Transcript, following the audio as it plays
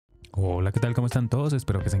Hola, ¿qué tal? ¿Cómo están todos?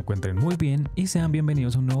 Espero que se encuentren muy bien y sean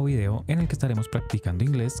bienvenidos a un nuevo video en el que estaremos practicando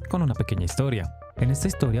inglés con una pequeña historia. En esta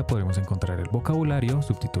historia podremos encontrar el vocabulario,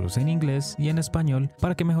 subtítulos en inglés y en español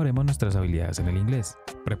para que mejoremos nuestras habilidades en el inglés.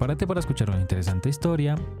 Prepárate para escuchar una interesante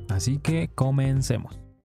historia, así que comencemos.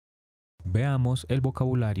 Veamos el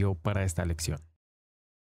vocabulario para esta lección.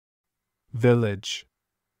 Village,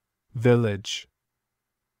 village,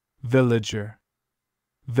 villager,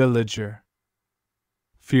 villager.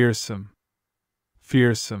 Fearsome,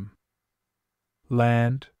 fearsome.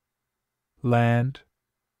 Land, land.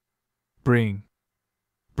 Bring,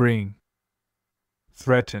 bring.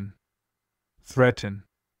 Threaten, threaten.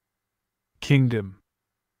 Kingdom,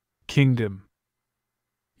 kingdom.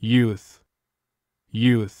 Youth,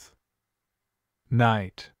 youth.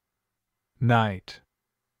 Night, night.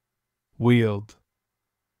 Wield,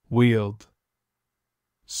 wield.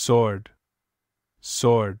 Sword,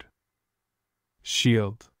 sword.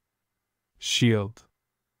 Shield, shield.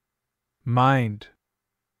 Mind,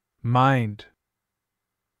 mind.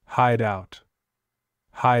 Hideout,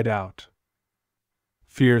 hideout.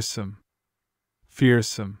 Fearsome,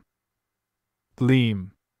 fearsome.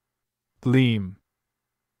 Gleam, gleam.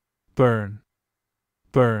 Burn,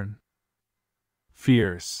 burn.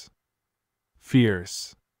 Fierce,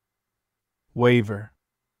 fierce. Waver,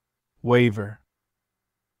 waver.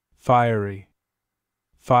 Fiery,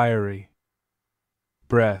 fiery.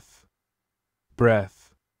 Breath,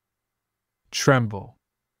 breath. Tremble,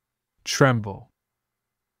 tremble.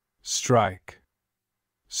 Strike,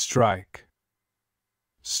 strike.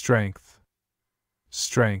 Strength,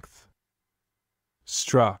 strength.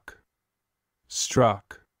 Struck,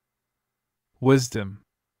 struck. Wisdom,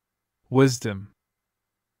 wisdom.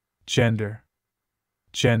 Gender,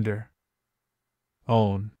 gender.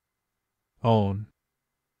 Own, own.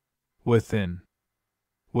 Within,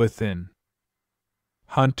 within.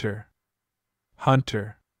 Hunter,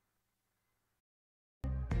 hunter.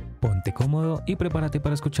 Ponte cómodo y prepárate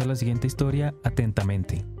para escuchar la siguiente historia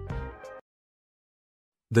atentamente.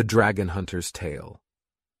 The Dragon Hunter's Tale.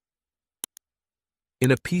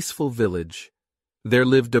 In a peaceful village, there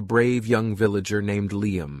lived a brave young villager named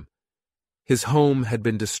Liam. His home had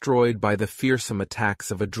been destroyed by the fearsome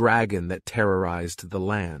attacks of a dragon that terrorized the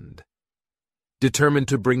land. Determined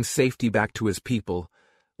to bring safety back to his people,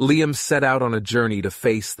 Liam set out on a journey to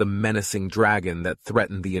face the menacing dragon that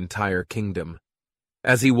threatened the entire kingdom.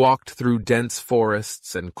 As he walked through dense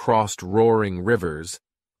forests and crossed roaring rivers,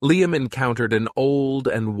 Liam encountered an old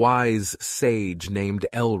and wise sage named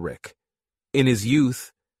Elric. In his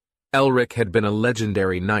youth, Elric had been a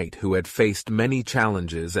legendary knight who had faced many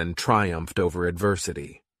challenges and triumphed over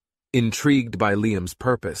adversity. Intrigued by Liam's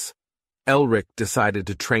purpose, Elric decided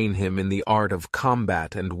to train him in the art of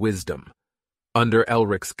combat and wisdom. Under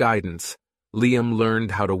Elric's guidance, Liam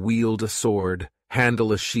learned how to wield a sword,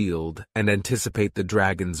 handle a shield, and anticipate the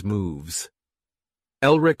dragon's moves.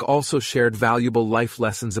 Elric also shared valuable life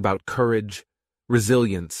lessons about courage,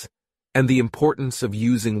 resilience, and the importance of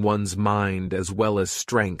using one's mind as well as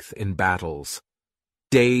strength in battles.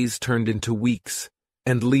 Days turned into weeks,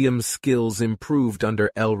 and Liam's skills improved under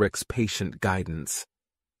Elric's patient guidance.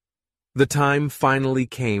 The time finally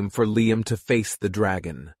came for Liam to face the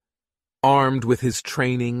dragon. Armed with his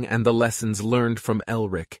training and the lessons learned from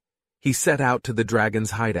Elric, he set out to the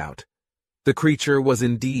dragon's hideout. The creature was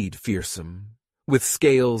indeed fearsome, with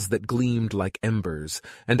scales that gleamed like embers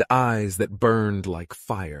and eyes that burned like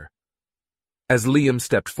fire. As Liam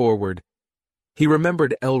stepped forward, he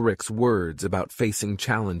remembered Elric's words about facing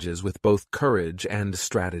challenges with both courage and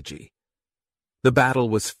strategy. The battle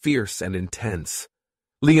was fierce and intense.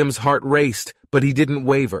 Liam's heart raced, but he didn't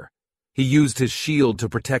waver. He used his shield to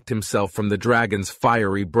protect himself from the dragon's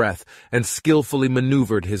fiery breath and skillfully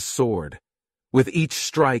maneuvered his sword. With each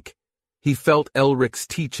strike, he felt Elric's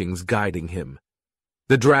teachings guiding him.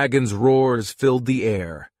 The dragon's roars filled the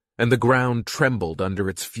air, and the ground trembled under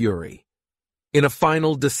its fury. In a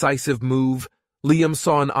final decisive move, Liam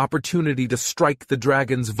saw an opportunity to strike the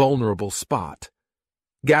dragon's vulnerable spot.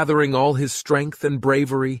 Gathering all his strength and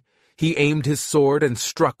bravery, he aimed his sword and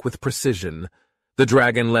struck with precision. The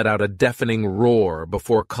dragon let out a deafening roar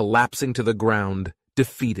before collapsing to the ground,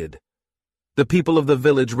 defeated. The people of the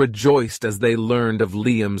village rejoiced as they learned of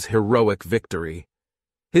Liam's heroic victory.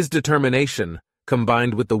 His determination,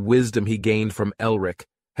 combined with the wisdom he gained from Elric,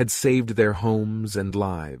 had saved their homes and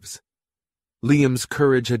lives. Liam's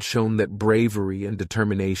courage had shown that bravery and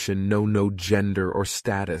determination know no gender or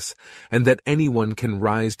status, and that anyone can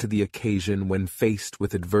rise to the occasion when faced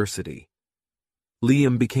with adversity.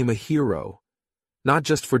 Liam became a hero, not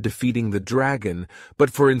just for defeating the dragon, but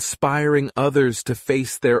for inspiring others to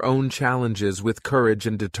face their own challenges with courage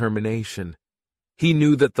and determination. He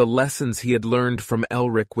knew that the lessons he had learned from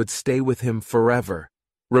Elric would stay with him forever,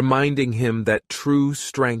 reminding him that true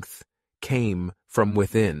strength came from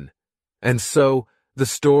within. And so, the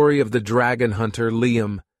story of the dragon hunter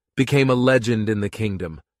Liam became a legend in the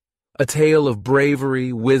kingdom, a tale of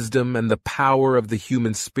bravery, wisdom, and the power of the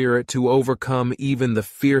human spirit to overcome even the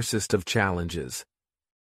fiercest of challenges.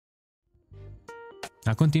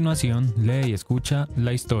 A continuación, lee y escucha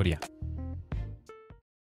la historia.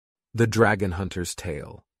 The Dragon Hunter's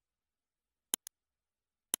Tale.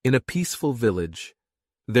 In a peaceful village,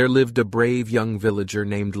 there lived a brave young villager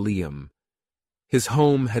named Liam. His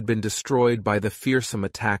home had been destroyed by the fearsome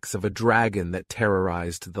attacks of a dragon that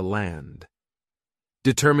terrorized the land.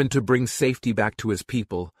 Determined to bring safety back to his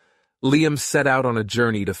people, Liam set out on a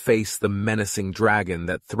journey to face the menacing dragon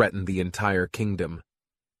that threatened the entire kingdom.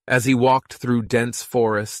 As he walked through dense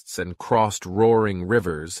forests and crossed roaring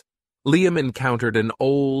rivers, Liam encountered an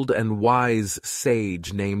old and wise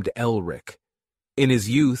sage named Elric. In his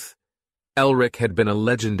youth, Elric had been a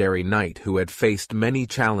legendary knight who had faced many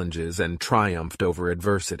challenges and triumphed over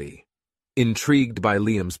adversity. Intrigued by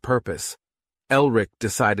Liam's purpose, Elric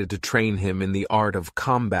decided to train him in the art of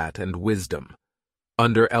combat and wisdom.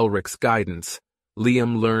 Under Elric's guidance,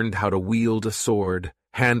 Liam learned how to wield a sword,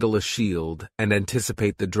 handle a shield, and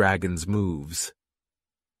anticipate the dragon's moves.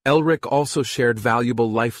 Elric also shared valuable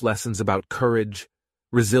life lessons about courage,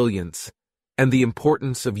 resilience, and the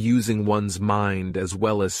importance of using one's mind as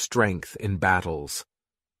well as strength in battles.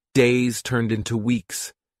 Days turned into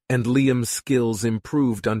weeks, and Liam's skills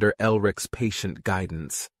improved under Elric's patient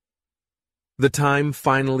guidance. The time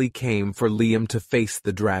finally came for Liam to face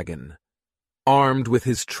the dragon. Armed with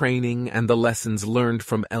his training and the lessons learned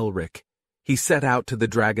from Elric, he set out to the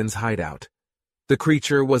dragon's hideout. The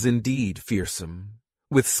creature was indeed fearsome,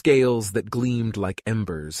 with scales that gleamed like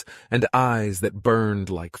embers and eyes that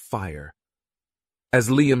burned like fire. As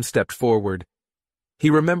Liam stepped forward, he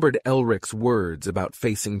remembered Elric's words about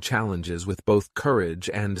facing challenges with both courage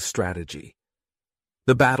and strategy.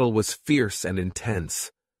 The battle was fierce and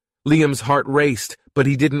intense. Liam's heart raced, but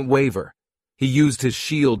he didn't waver. He used his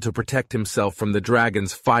shield to protect himself from the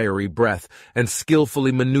dragon's fiery breath and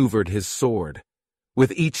skillfully maneuvered his sword.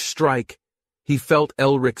 With each strike, he felt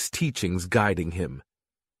Elric's teachings guiding him.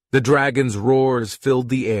 The dragon's roars filled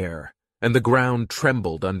the air, and the ground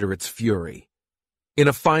trembled under its fury. In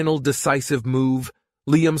a final decisive move,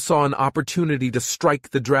 Liam saw an opportunity to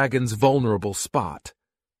strike the dragon's vulnerable spot.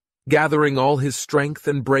 Gathering all his strength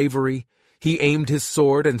and bravery, he aimed his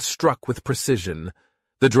sword and struck with precision.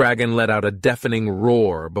 The dragon let out a deafening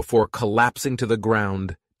roar before collapsing to the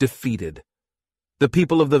ground, defeated. The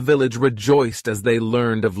people of the village rejoiced as they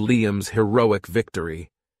learned of Liam's heroic victory.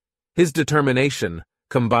 His determination,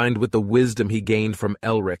 combined with the wisdom he gained from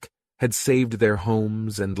Elric, had saved their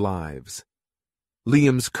homes and lives.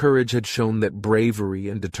 Liam's courage had shown that bravery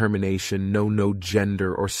and determination know no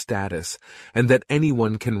gender or status, and that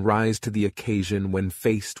anyone can rise to the occasion when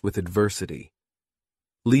faced with adversity.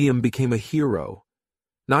 Liam became a hero,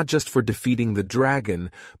 not just for defeating the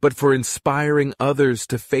dragon, but for inspiring others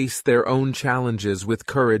to face their own challenges with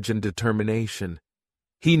courage and determination.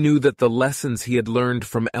 He knew that the lessons he had learned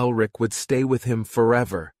from Elric would stay with him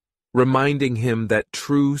forever, reminding him that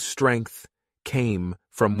true strength came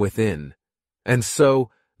from within. And so,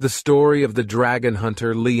 the story of the dragon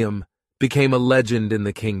hunter Liam became a legend in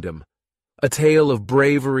the kingdom, a tale of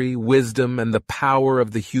bravery, wisdom, and the power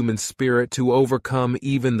of the human spirit to overcome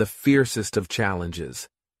even the fiercest of challenges.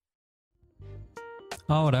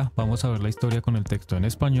 Ahora vamos a ver la historia con el texto en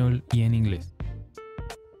español y en inglés.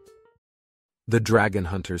 The Dragon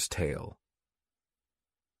Hunter's Tale.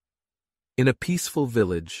 In a peaceful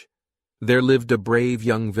village, there lived a brave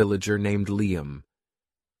young villager named Liam.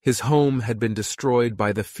 His home had been destroyed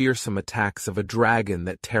by the fearsome attacks of a dragon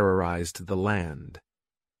that terrorized the land.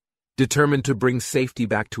 Determined to bring safety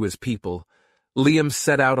back to his people, Liam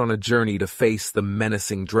set out on a journey to face the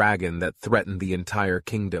menacing dragon that threatened the entire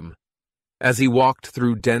kingdom. As he walked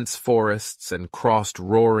through dense forests and crossed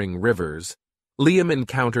roaring rivers, Liam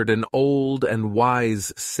encountered an old and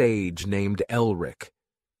wise sage named Elric.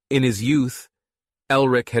 In his youth,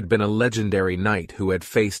 Elric had been a legendary knight who had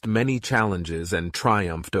faced many challenges and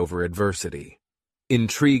triumphed over adversity.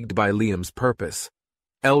 Intrigued by Liam's purpose,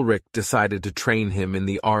 Elric decided to train him in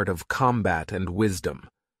the art of combat and wisdom.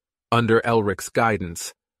 Under Elric's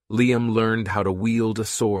guidance, Liam learned how to wield a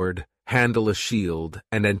sword, handle a shield,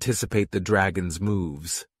 and anticipate the dragon's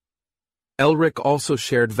moves. Elric also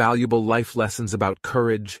shared valuable life lessons about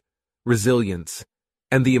courage, resilience,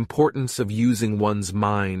 and the importance of using one's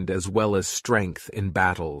mind as well as strength in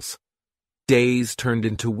battles. Days turned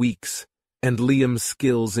into weeks, and Liam's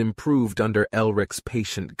skills improved under Elric's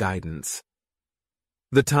patient guidance.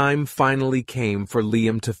 The time finally came for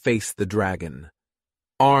Liam to face the dragon.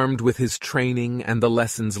 Armed with his training and the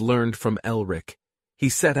lessons learned from Elric, he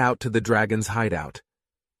set out to the dragon's hideout.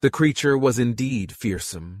 The creature was indeed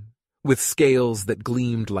fearsome, with scales that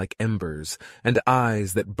gleamed like embers and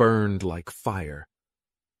eyes that burned like fire.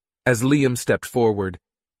 As Liam stepped forward,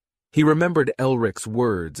 he remembered Elric's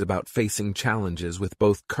words about facing challenges with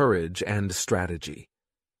both courage and strategy.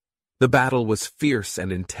 The battle was fierce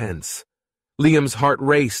and intense. Liam's heart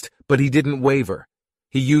raced, but he didn't waver.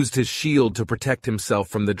 He used his shield to protect himself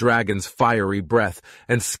from the dragon's fiery breath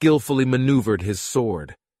and skillfully maneuvered his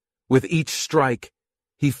sword. With each strike,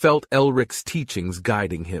 he felt Elric's teachings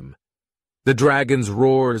guiding him. The dragon's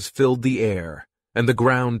roars filled the air, and the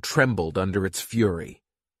ground trembled under its fury.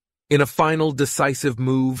 In a final decisive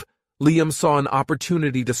move, Liam saw an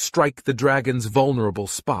opportunity to strike the dragon's vulnerable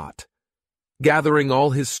spot. Gathering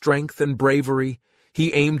all his strength and bravery,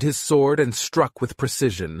 he aimed his sword and struck with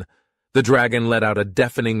precision. The dragon let out a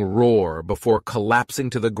deafening roar before collapsing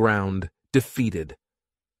to the ground, defeated.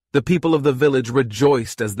 The people of the village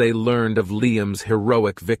rejoiced as they learned of Liam's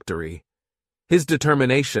heroic victory. His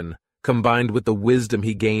determination, combined with the wisdom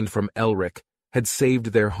he gained from Elric, had saved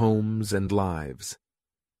their homes and lives.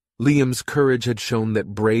 Liam's courage had shown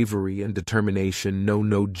that bravery and determination know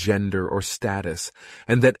no gender or status,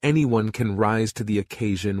 and that anyone can rise to the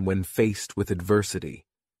occasion when faced with adversity.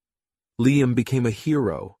 Liam became a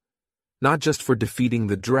hero, not just for defeating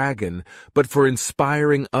the dragon, but for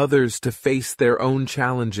inspiring others to face their own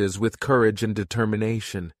challenges with courage and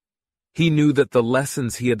determination. He knew that the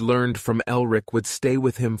lessons he had learned from Elric would stay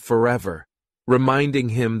with him forever, reminding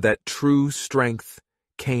him that true strength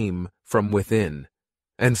came from within.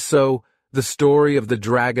 And so, the story of the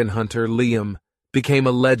dragon hunter Liam became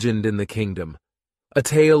a legend in the kingdom, a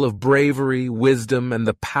tale of bravery, wisdom, and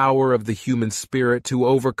the power of the human spirit to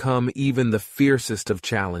overcome even the fiercest of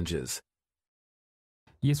challenges.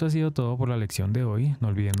 Y eso ha sido todo por la lección de hoy. No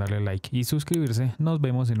olviden darle like y suscribirse. Nos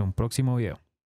vemos en un próximo video.